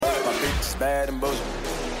bad and bullshit.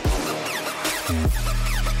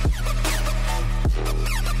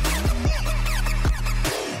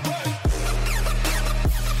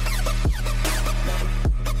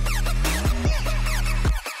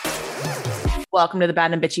 Welcome to the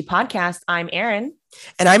Bad and Bitchy podcast. I'm Erin.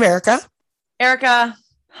 And I'm Erica. Erica,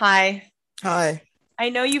 hi. Hi. I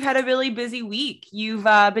know you've had a really busy week. You've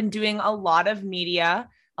been doing a lot of media,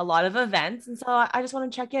 a lot of events. And so I just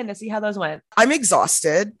want to check in to see how those went. I'm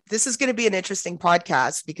exhausted. This is going to be an interesting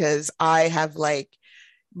podcast because I have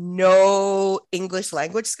no English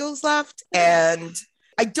language skills left. And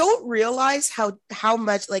I don't realize how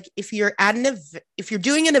much, if you're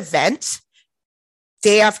doing an event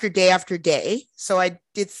day after day after day. So I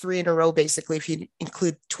did 3 in a row, basically, if you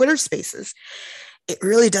include Twitter spaces, it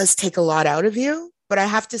really does take a lot out of you. But I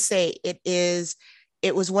have to say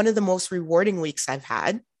it was one of the most rewarding weeks I've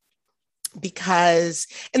had because,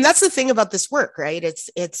 and that's the thing about this work, right?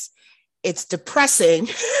 It's depressing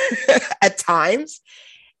at times.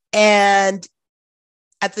 And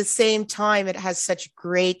at the same time, it has such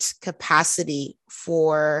great capacity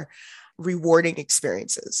for rewarding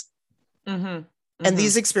experiences. Mm-hmm. And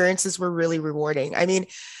these experiences were really rewarding. I mean,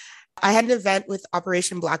 I had an event with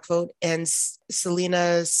Operation Black Vote and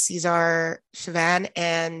Selena Cesar Chavan,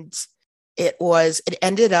 and it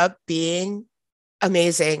ended up being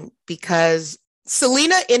amazing because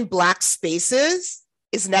Selena in Black spaces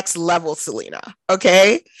is next level Selena.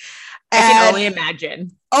 Okay. I can only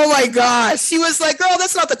imagine. Oh my gosh. She was like, girl,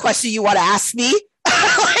 that's not the question you want to ask me.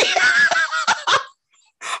 I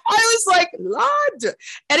was like, Lord.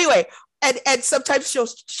 Anyway, and sometimes she'll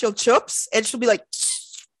chups and she'll be like,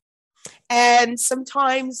 and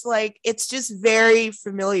sometimes it's just very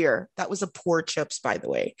familiar. That was a poor chips, by the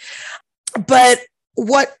way. But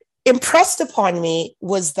what impressed upon me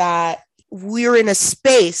was that we're in a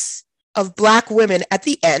space of Black women at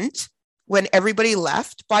the end when everybody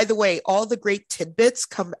left. By the way, all the great tidbits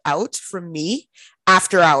come out from me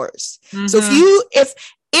after hours. Mm-hmm. So if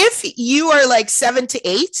you are 7 to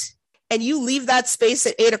 8 and you leave that space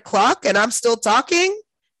at 8 o'clock and I'm still talking,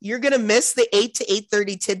 you're going to miss the 8 to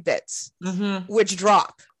 8:30 tidbits, which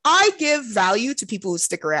drop. I give value to people who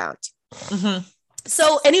stick around. Mm-hmm.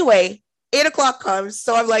 So anyway, 8 o'clock comes.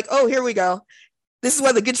 So I'm like, oh, here we go. This is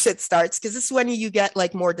when the good shit starts because this is when you get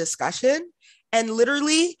more discussion. And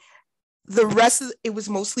literally the rest of it was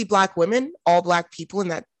mostly Black women, all Black people in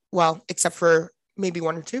that, well, except for maybe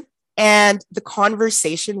 1 or 2. And the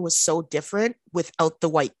conversation was so different without the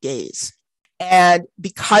white gaze. And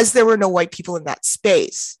because there were no white people in that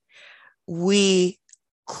space, we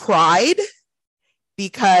cried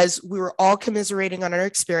because we were all commiserating on our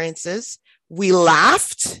experiences. We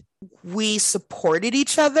laughed. We supported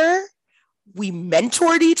each other. We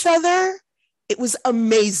mentored each other. It was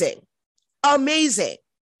amazing. Amazing.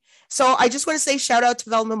 So I just want to say shout out to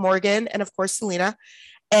Velma Morgan and of course, Selena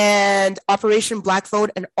and Operation Black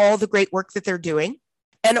Vote and all the great work that they're doing.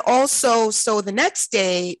 And also, so the next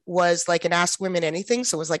day was an Ask Women Anything.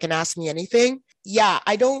 So it was an Ask Me Anything. Yeah,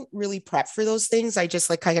 I don't really prep for those things. I just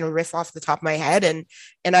kind of riff off the top of my head. And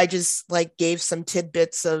I just gave some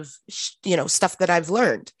tidbits of, stuff that I've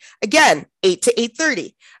learned. Again, 8 to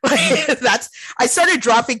 8:30. I started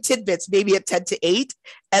dropping tidbits maybe at 10 to 8.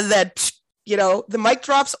 And then, the mic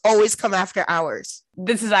drops always come after hours.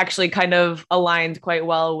 This is actually kind of aligned quite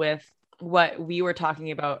well with what we were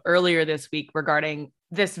talking about earlier this week regarding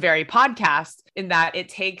this very podcast, in that it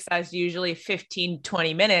takes us usually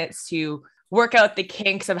 15-20 minutes to work out the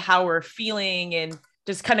kinks of how we're feeling and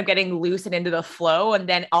just kind of getting loose and into the flow. And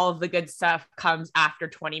then all of the good stuff comes after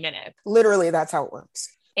 20 minutes. Literally, that's how it works.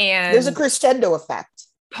 And there's a crescendo effect.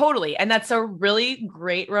 Totally. And that's a really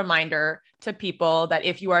great reminder to people that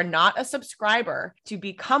if you are not a subscriber, to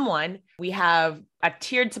become one. We have a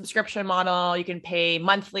tiered subscription model. You can pay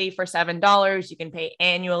monthly for $7. You can pay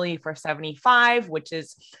annually for $75, which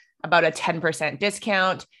is about a 10%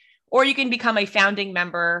 discount. Or you can become a founding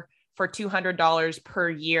member for $200 per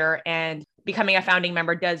year. And becoming a founding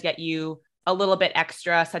member does get you a little bit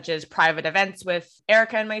extra, such as private events with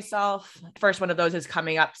Erica and myself. First one of those is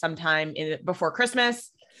coming up sometime before Christmas.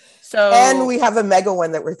 And we have a mega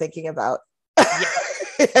one that we're thinking about. Yeah,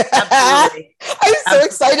 absolutely. I'm so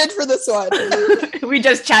excited for this one. We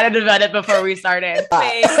just chatted about it before we started.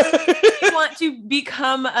 If you want to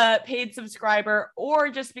become a paid subscriber or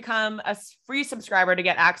just become a free subscriber to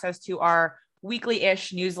get access to our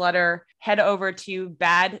weekly-ish newsletter, head over to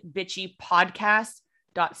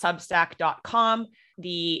badbitchypodcast.substack.com.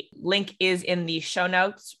 The link is in the show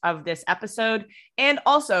notes of this episode. And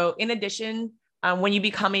also, in addition, when you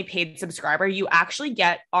become a paid subscriber, you actually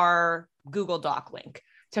get our Google Doc link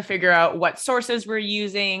to figure out what sources we're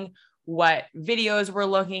using, what videos we're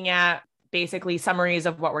looking at, basically summaries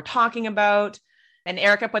of what we're talking about. And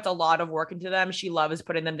Erica puts a lot of work into them. She loves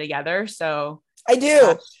putting them together. So I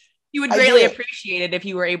do. You would greatly appreciate it if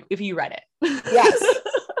you read it. Yes.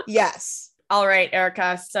 Yes. All right,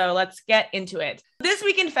 Erica. So let's get into it. This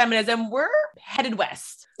week in feminism, we're headed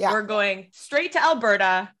west. Yeah. We're going straight to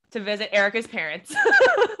Alberta to visit Erica's parents.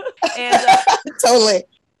 And totally.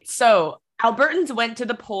 So Albertans went to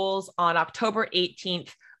the polls on October 18th,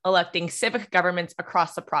 electing civic governments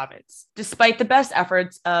across the province. Despite the best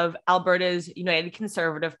efforts of Alberta's United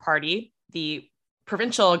Conservative Party, the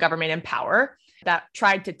provincial government in power, that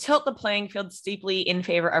tried to tilt the playing field steeply in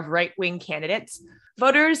favor of right-wing candidates,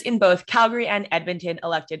 voters in both Calgary and Edmonton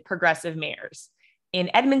elected progressive mayors. In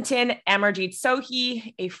Edmonton, Amarjeet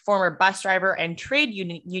Sohi, a former bus driver and trade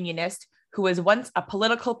unionist who was once a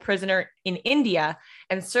political prisoner in India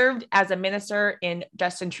and served as a minister in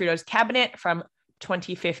Justin Trudeau's cabinet from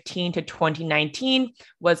 2015 to 2019,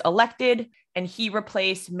 was elected, and he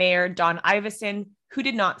replaced Mayor Don Iveson, who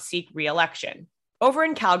did not seek re-election. Over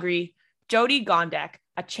in Calgary, Jyoti Gondek,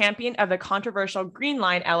 a champion of the controversial Green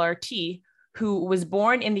Line LRT, who was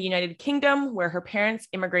born in the United Kingdom, where her parents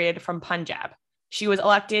immigrated from Punjab. She was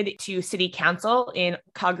elected to City Council in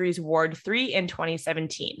Calgary's Ward 3 in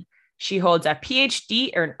 2017. She holds a PhD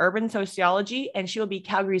in urban sociology, and she will be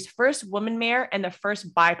Calgary's first woman mayor and the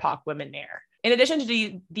first BIPOC woman mayor. In addition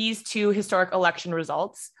to these two historic election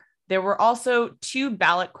results, there were also two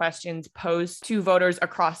ballot questions posed to voters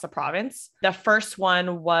across the province. The first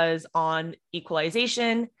one was on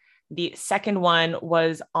equalization. The second one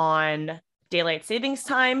was on daylight savings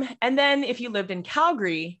time. And then if you lived in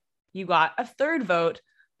Calgary, you got a third vote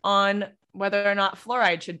on whether or not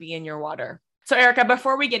fluoride should be in your water. So Erica,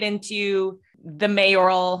 before we get into the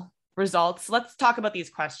mayoral results, let's talk about these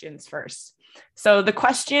questions first. So the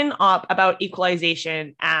question about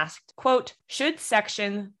equalization asked, quote, should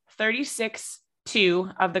section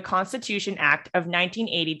 36(2) of the Constitution Act of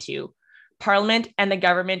 1982, Parliament and the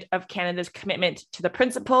Government of Canada's commitment to the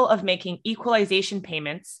principle of making equalization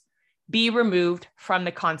payments, be removed from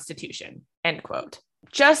the Constitution, end quote.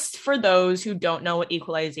 Just for those who don't know what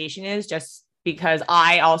equalization is, just because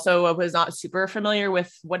I also was not super familiar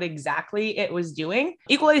with what exactly it was doing.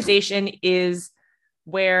 Equalization is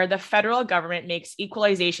where the federal government makes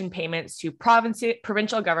equalization payments to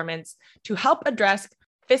provincial governments to help address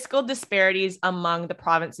fiscal disparities among the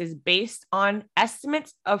provinces based on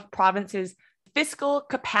estimates of provinces' fiscal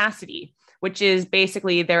capacity, which is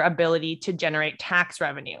basically their ability to generate tax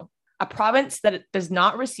revenue. A province that does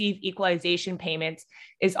not receive equalization payments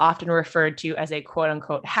is often referred to as a quote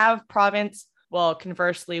unquote have province, while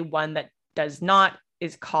conversely, one that does not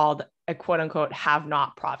is called a quote unquote have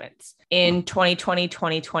not province. In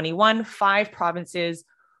 2020-2021, 5 provinces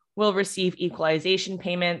will receive equalization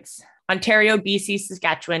payments: Ontario, BC,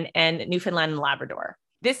 Saskatchewan, and Newfoundland and Labrador.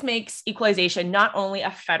 This makes equalization not only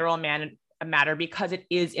a federal matter because it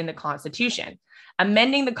is in the Constitution.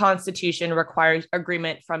 Amending the Constitution requires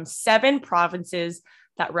agreement from 7 provinces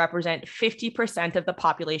that represent 50% of the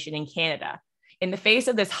population in Canada. In the face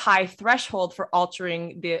of this high threshold for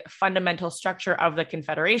altering the fundamental structure of the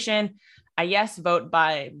Confederation, a yes vote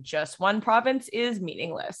by just one province is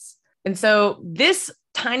meaningless. And so this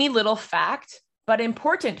tiny little fact, but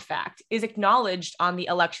important fact, is acknowledged on the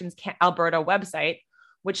Elections Alberta website,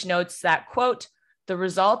 which notes that, quote, the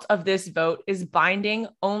result of this vote is binding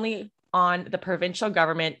only on the provincial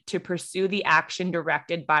government to pursue the action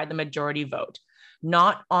directed by the majority vote,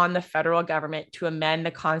 not on the federal government to amend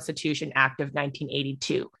the Constitution Act of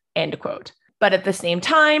 1982, end quote. But at the same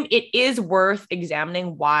time, it is worth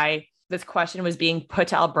examining why this question was being put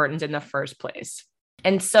to Albertans in the first place.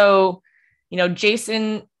 And so,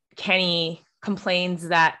 Jason Kenney complains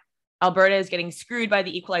that Alberta is getting screwed by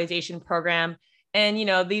the equalization program. And,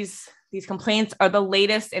 these complaints are the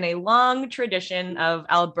latest in a long tradition of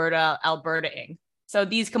Albertaing. So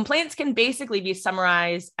these complaints can basically be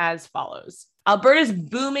summarized as follows. Alberta's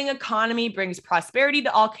booming economy brings prosperity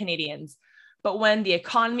to all Canadians, but when the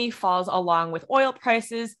economy falls along with oil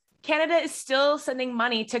prices, Canada is still sending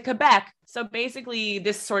money to Quebec. So basically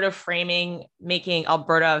this sort of framing, making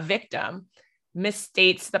Alberta a victim,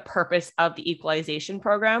 misstates the purpose of the equalization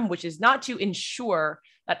program, which is not to ensure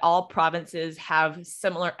that all provinces have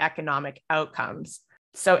similar economic outcomes.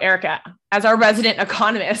 So Erica, as our resident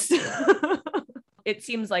economist, it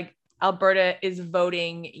seems like Alberta is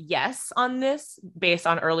voting yes on this based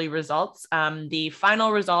on early results. The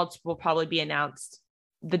final results will probably be announced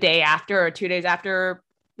the day after or 2 days after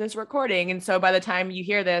this recording. And so by the time you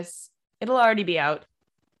hear this, it'll already be out.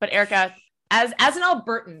 But Erica, as an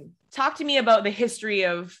Albertan, talk to me about the history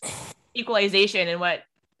of equalization and what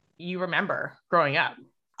you remember growing up?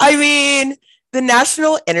 I mean, the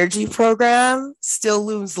National Energy Program still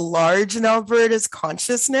looms large in Alberta's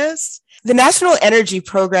consciousness. The National Energy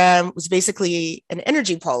Program was basically an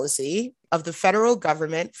energy policy of the federal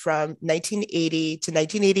government from 1980 to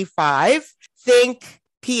 1985. Think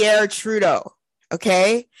Pierre Trudeau,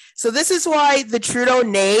 okay? So this is why the Trudeau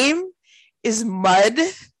name is mud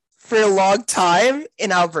for a long time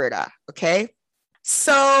in Alberta, okay?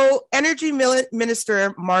 So Energy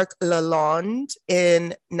Minister Marc Lalonde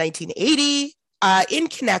in 1980, in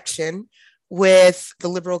connection with the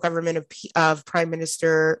Liberal government of Prime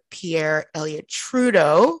Minister Pierre Elliott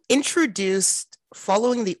Trudeau, introduced,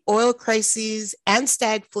 following the oil crises and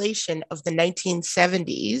stagflation of the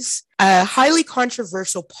 1970s, a highly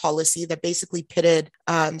controversial policy that basically pitted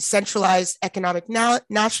centralized economic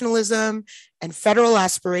nationalism and federal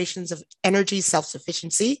aspirations of energy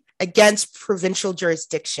self-sufficiency against provincial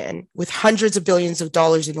jurisdiction, with hundreds of billions of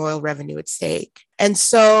dollars in oil revenue at stake. And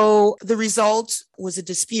so the result was a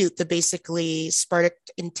dispute that basically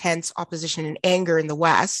sparked intense opposition and anger in the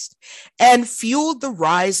West and fueled the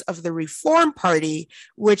rise of the Reform Party,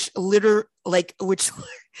 which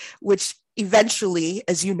eventually,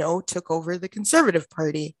 as you know, took over the Conservative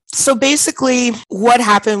Party. So basically, what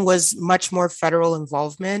happened was much more federal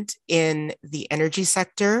involvement in the energy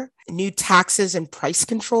sector. New taxes and price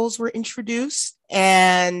controls were introduced,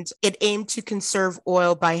 and it aimed to conserve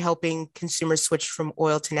oil by helping consumers switch from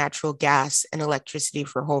oil to natural gas and electricity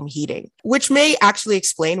for home heating, which may actually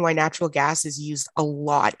explain why natural gas is used a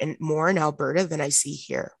lot and more in Alberta than I see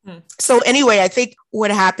here. So anyway, I think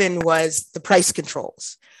what happened was the price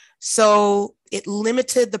controls. So it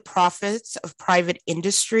limited the profits of private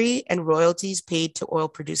industry and royalties paid to oil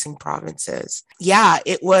producing provinces. Yeah,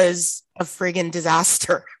 it was a friggin'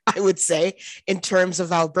 disaster, I would say, in terms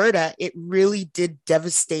of Alberta. It really did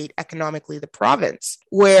devastate economically the province,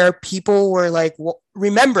 where people were like, well,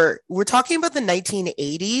 remember, we're talking about the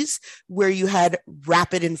 1980s where you had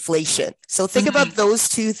rapid inflation. So think about those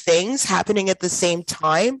two things happening at the same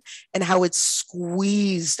time and how it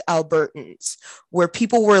squeezed Albertans, where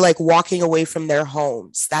people were like walking away from their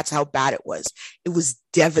homes. That's how bad it was. It was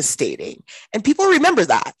devastating. And people remember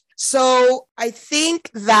that. So I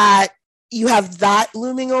think that you have that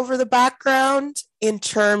looming over the background in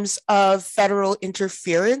terms of federal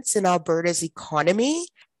interference in Alberta's economy.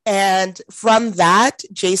 And from that,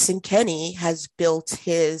 Jason Kenney has built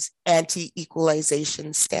his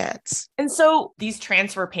anti-equalization stance. And so these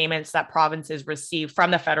transfer payments that provinces receive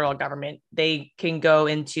from the federal government, they can go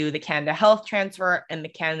into the Canada Health Transfer and the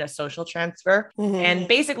Canada Social Transfer. And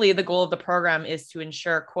basically the goal of the program is to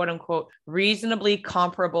ensure, quote unquote, reasonably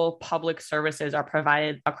comparable public services are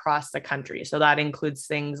provided across the country. So that includes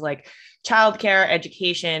things like childcare,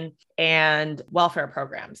 education, and welfare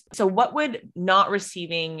programs. So what would not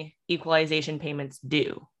receiving equalization payments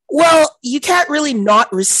do? Well, you can't really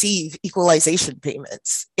not receive equalization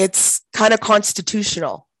payments. It's kind of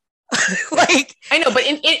constitutional. Like, I know, but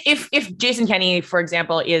if Jason Kenney, for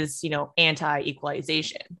example, is,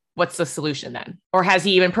 anti-equalization, what's the solution then? Or has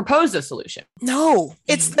he even proposed a solution? No,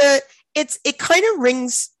 it kind of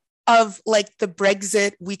rings of like the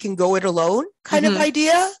Brexit, we can go it alone kind of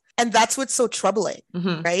idea. And that's what's so troubling,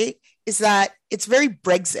 right? Is that it's very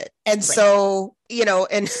Brexit. And so,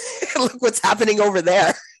 and look what's happening over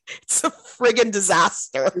there. It's a friggin'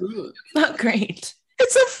 disaster. Not great.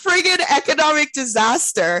 It's a friggin' economic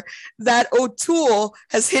disaster that O'Toole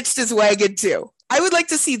has hitched his wagon to. I would like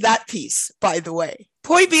to see that piece, by the way.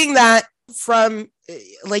 Point being that from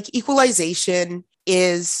equalization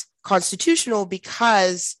is constitutional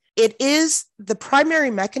because it is the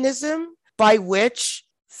primary mechanism by which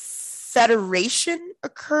federation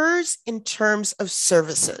occurs in terms of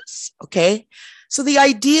services, okay? So the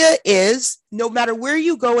idea is no matter where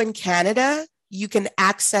you go in Canada, you can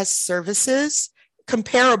access services,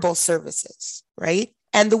 comparable services, right?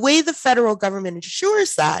 And the way the federal government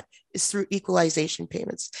ensures that is through equalization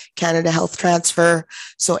payments, Canada Health Transfer.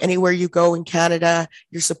 So anywhere you go in Canada,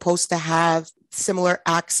 you're supposed to have similar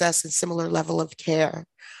access and similar level of care.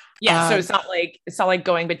 Yeah, so it's not like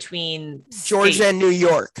going between Georgia states. and New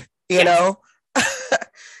York, you know?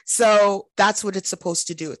 So that's what it's supposed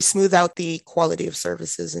to do. Smooth out the quality of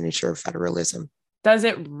services and ensure federalism. Does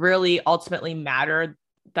it really ultimately matter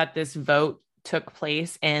that this vote took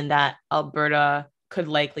place and that Alberta could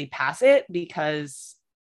likely pass it? Because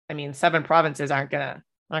 7 provinces aren't gonna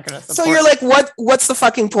support. So you're like, what's the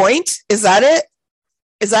fucking point? Is that it?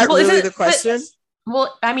 Is that really the question?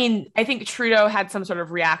 I think Trudeau had some sort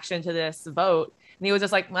of reaction to this vote, and he was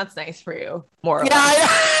just like, "That's nice for you." More. Yeah,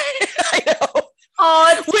 I know.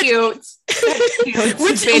 Oh, it's cute. That's cute.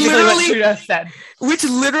 Which Basically literally, what Trudeau said. which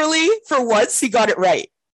literally, for once, he got it right.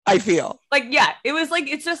 I feel Like, yeah, it was like,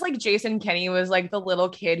 it's just like Jason Kenney was like the little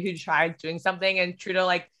kid who tried doing something and Trudeau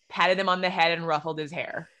like patted him on the head and ruffled his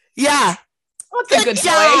hair. yeah. Oh, it's a good job.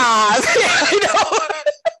 boy. I know.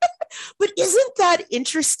 But isn't that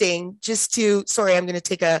interesting? Sorry, I'm going to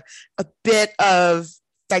take a bit of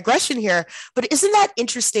digression here, but isn't that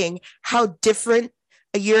interesting how different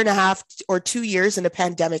a year and a half or 2 years in a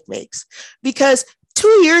pandemic makes? Because 2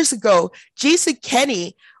 years ago, Jason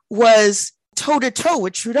Kenney was toe to toe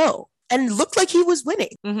with Trudeau and looked like he was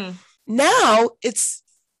winning. Mm-hmm. Now it's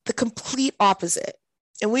the complete opposite.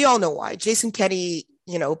 And we all know why. Jason Kenney,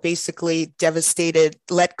 basically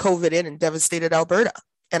let COVID in and devastated Alberta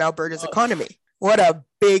and Alberta's economy. What a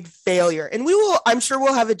big failure. And I'm sure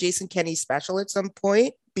we'll have a Jason Kenney special at some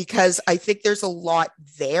point, because I think there's a lot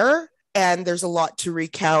there and there's a lot to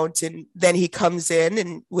recount. And then he comes in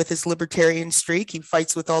and with his libertarian streak, he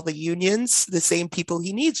fights with all the unions, the same people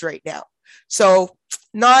he needs right now. So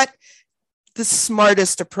not the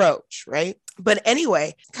smartest approach, right? But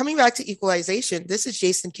anyway, coming back to equalization, this is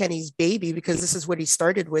Jason Kenney's baby, because this is what he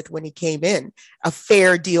started with when he came in, a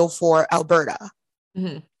fair deal for Alberta.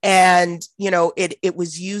 Mm-hmm. And, it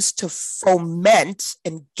was used to foment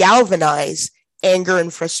and galvanize anger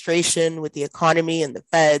and frustration with the economy and the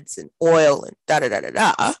feds and oil and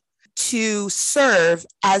to serve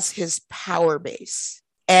as his power base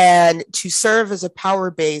and to serve as a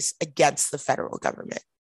power base against the federal government.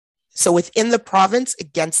 So within the province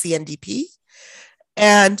against the NDP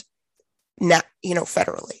and now,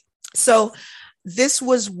 federally. So this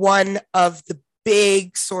was one of the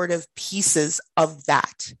big sort of pieces of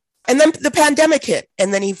that. And then the pandemic hit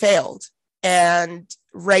and then he failed. And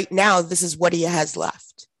right now, this is what he has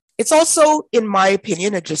left. It's also, in my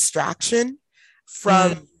opinion, a distraction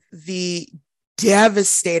from the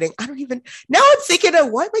devastating, now I'm thinking of,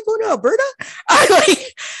 why am I going to Alberta?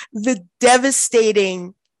 The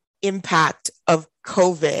devastating impact of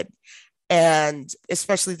COVID and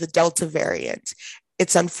especially the Delta variant.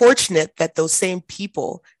 It's unfortunate that those same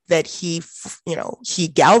people that he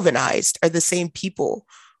galvanized are the same people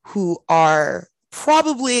who are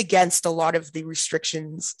probably against a lot of the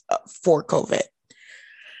restrictions for COVID.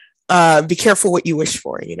 Be careful what you wish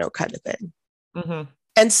for, kind of thing. Mm-hmm.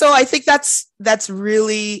 And so I think that's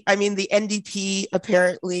really, the NDP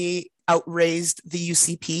apparently outraised the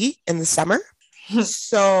UCP in the summer.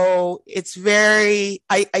 So it's very,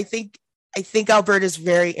 I think Alberta is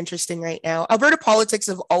very interesting right now. Alberta politics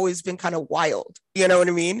have always been kind of wild, you know what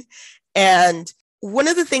I mean? And one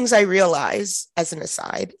of the things I realize, as an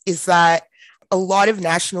aside, is that a lot of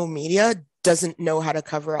national media doesn't know how to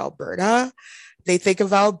cover Alberta. They think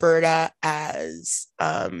of Alberta as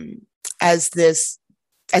Texas,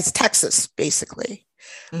 basically.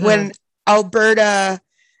 Mm-hmm. When Alberta,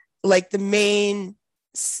 like the main,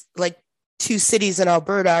 like 2 cities in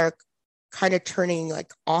Alberta are kind of turning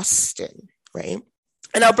like Austin, right?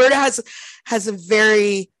 And Alberta has a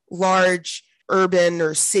very large urban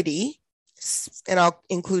or city, and I'll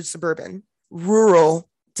include suburban, rural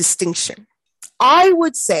distinction. I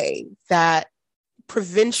would say that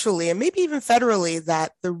provincially and maybe even federally,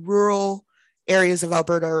 that the rural areas of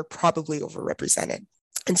Alberta are probably overrepresented.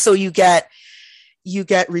 And so you get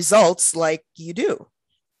results like you do,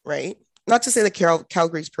 right? Not to say that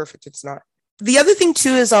Calgary's perfect, it's not. The other thing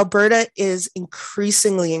too is Alberta is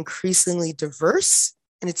increasingly diverse,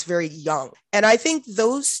 and it's very young. And I think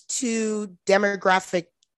those 2 demographic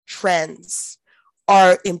trends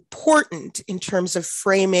are important in terms of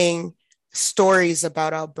framing stories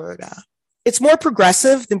about Alberta. It's more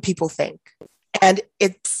progressive than people think, and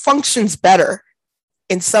it functions better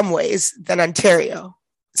in some ways than Ontario,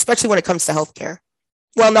 especially when it comes to healthcare.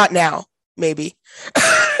 Well, not now, maybe,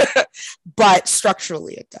 but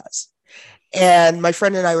structurally it does. And my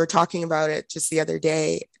friend and I were talking about it just the other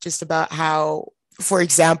day, just about how, for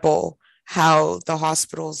example, how the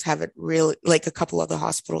hospitals haven't really, like a couple of the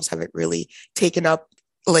hospitals haven't really taken up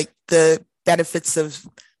like the benefits of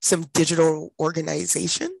some digital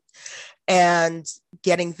organization and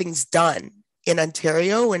getting things done in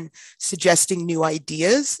Ontario, and suggesting new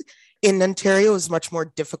ideas in Ontario is much more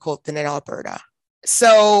difficult than in Alberta.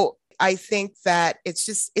 So I think that it's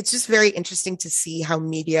just very interesting to see how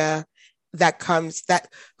media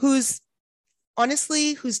whose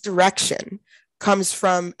direction comes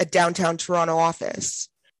from a downtown Toronto office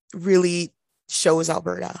really shows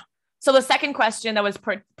Alberta. So the second question that was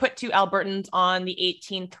put to Albertans on the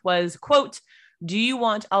 18th was, quote, do you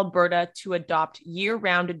want Alberta to adopt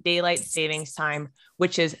year-round daylight savings time,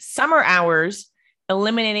 which is summer hours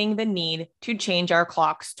eliminating the need to change our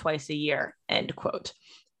clocks twice a year, end quote.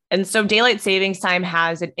 And so daylight savings time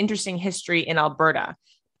has an interesting history in Alberta.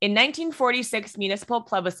 In 1946 municipal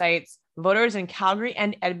plebiscites, voters in Calgary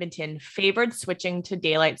and Edmonton favored switching to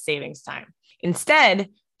daylight savings time. Instead,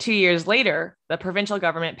 2 years later, the provincial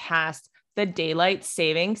government passed the Daylight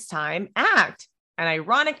Savings Time Act, an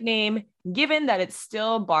ironic name given that it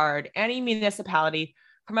still barred any municipality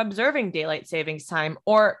from observing daylight savings time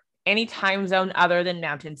or any time zone other than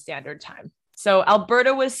Mountain Standard Time. So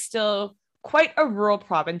Alberta was still quite a rural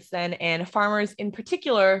province then, and farmers in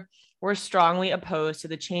particular were strongly opposed to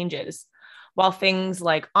the changes. While things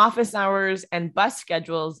like office hours and bus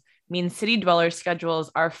schedules mean city dweller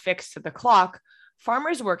schedules are fixed to the clock,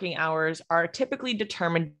 farmers' working hours are typically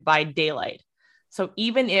determined by daylight. So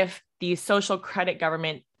even if the social credit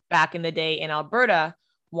government back in the day in Alberta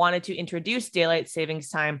wanted to introduce daylight savings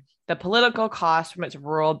time, the political cost from its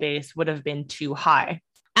rural base would have been too high.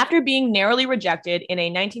 After being narrowly rejected in a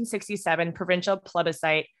 1967 provincial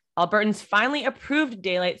plebiscite, Albertans finally approved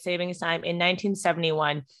daylight savings time in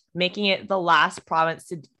 1971, making it the last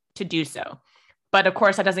province to do so. But of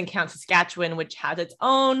course, that doesn't count Saskatchewan, which has its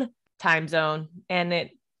own time zone, and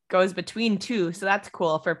it goes between two. So that's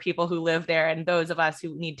cool for people who live there and those of us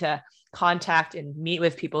who need to contact and meet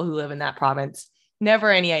with people who live in that province.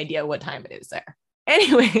 Never any idea what time it is there.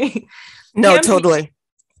 Anyway. No, totally.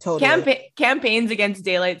 Campaigns against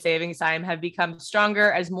daylight savings time have become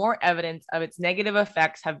stronger as more evidence of its negative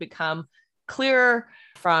effects have become clearer,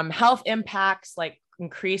 from health impacts like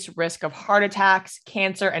increased risk of heart attacks,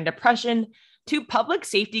 cancer, and depression, to public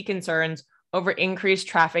safety concerns over increased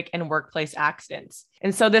traffic and workplace accidents.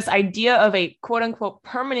 And so this idea of a quote unquote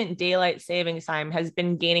permanent daylight savings time has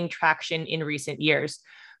been gaining traction in recent years.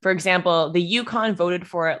 For example, the Yukon voted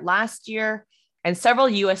for it last year, and several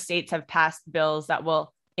US states have passed bills that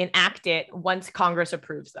will enact it once Congress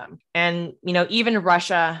approves them. And, even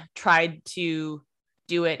Russia tried to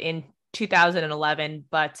do it in 2011,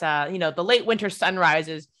 but, the late winter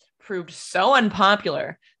sunrises proved so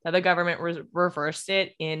unpopular that the government reversed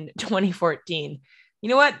it in 2014. You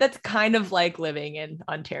know what? That's kind of like living in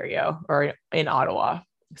Ontario or in Ottawa.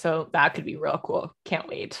 So that could be real cool. Can't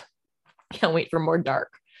wait. Can't wait for more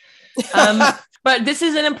dark. But this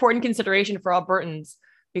is an important consideration for Albertans,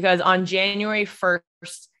 because on January 1st,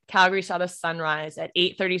 Calgary saw the sunrise at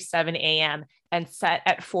 8:37 a.m. and set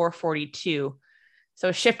at 4:42.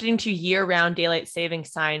 So shifting to year-round daylight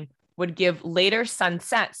savings time would give later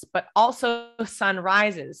sunsets, but also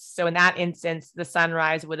sunrises. So in that instance, the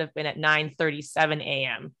sunrise would have been at 9:37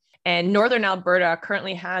 a.m. And Northern Alberta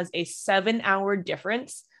currently has a 7-hour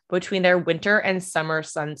difference between their winter and summer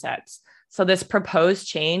sunsets. So this proposed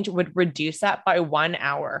change would reduce that by 1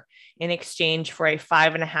 hour in exchange for a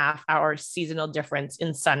 5.5-hour seasonal difference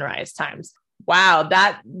in sunrise times. Wow,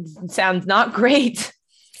 that sounds not great.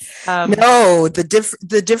 No,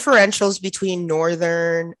 the differentials between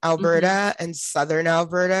Northern Alberta and Southern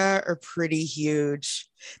Alberta are pretty huge.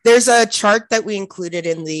 There's a chart that we included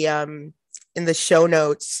in the show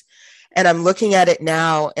notes, and I'm looking at it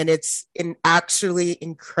now, and it's actually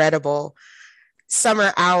incredible.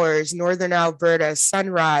 Summer hours, Northern Alberta,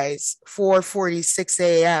 sunrise, 4:46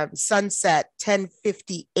 a.m., sunset,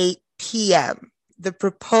 10:58 p.m. The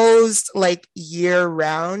proposed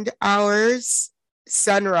year-round hours,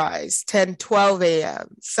 sunrise, 10:12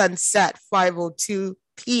 a.m., sunset, 5:02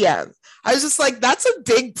 p.m. I was just like, that's a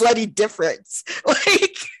big bloody difference.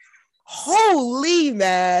 Holy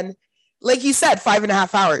man. Like you said,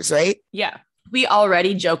 5.5 hours, right? Yeah. We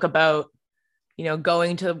already joke about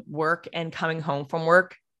going to work and coming home from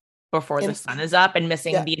work before the sun is up and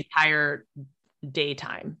missing the entire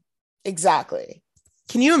daytime. Exactly.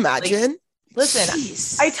 Can you imagine? Listen,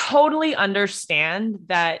 Jeez. I totally understand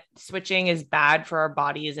that switching is bad for our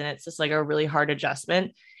bodies and it's just a really hard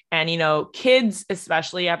adjustment. And, kids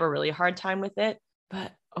especially have a really hard time with it.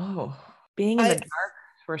 But, being in the dark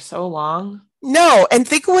for so long. No, and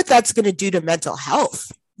think of what that's going to do to mental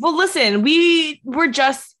health. Well, listen, we were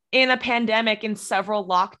just in a pandemic and several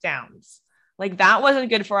lockdowns. That wasn't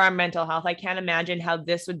good for our mental health. I can't imagine how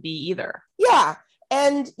this would be either. Yeah.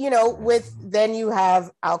 And, then you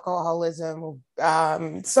have alcoholism.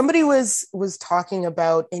 Somebody was talking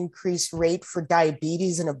about increased rate for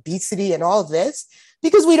diabetes and obesity and all this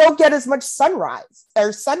because we don't get as much sunrise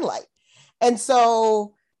or sunlight. And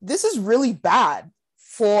so this is really bad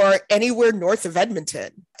for anywhere north of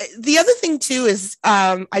Edmonton. The other thing too is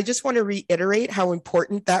I just want to reiterate how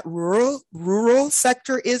important that rural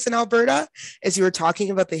sector is in Alberta. As you were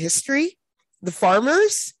talking about the history, the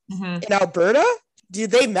farmers in Alberta, do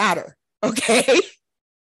they matter? Okay.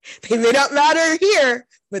 They may not matter here,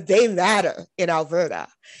 but they matter in Alberta.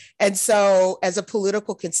 And so as a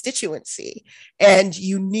political constituency, and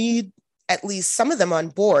you need at least some of them on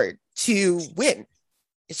board to win.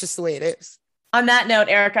 It's just the way it is. On that note,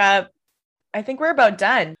 Erica, I think we're about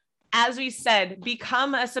done. As we said,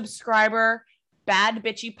 become a subscriber,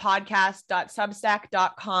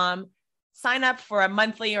 badbitchypodcast.substack.com. Sign up for a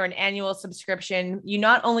monthly or an annual subscription. You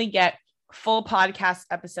not only get full podcast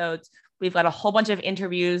episodes, we've got a whole bunch of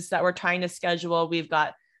interviews that we're trying to schedule. We've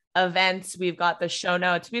got events, we've got the show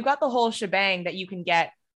notes, we've got the whole shebang that you can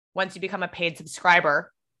get once you become a paid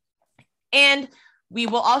subscriber. And we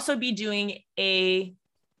will also be doing a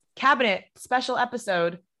cabinet special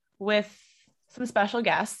episode with some special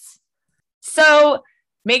guests. So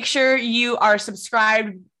make sure you are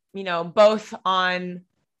subscribed, both on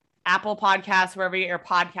Apple Podcasts, wherever you get your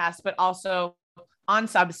podcasts, but also on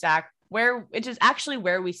Substack, which is actually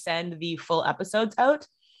where we send the full episodes out.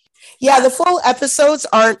 Yeah, the full episodes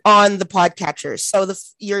aren't on the podcatchers. So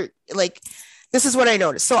this is what I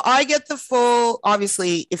noticed. So I get the full,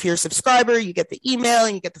 obviously, if you're a subscriber, you get the email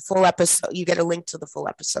and you get the full episode. You get a link to the full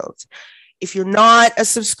episodes. If you're not a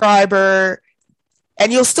subscriber,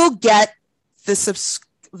 and you'll still get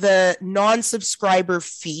the non-subscriber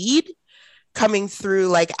feed coming through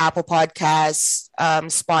like Apple Podcasts,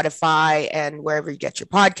 Spotify, and wherever you get your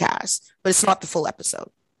podcasts, but it's not the full episode.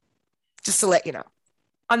 Just to let you know.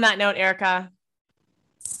 On that note, Erica,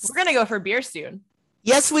 we're going to go for beer soon.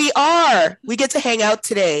 Yes, we are. We get to hang out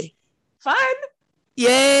today. Fun.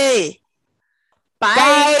 Yay.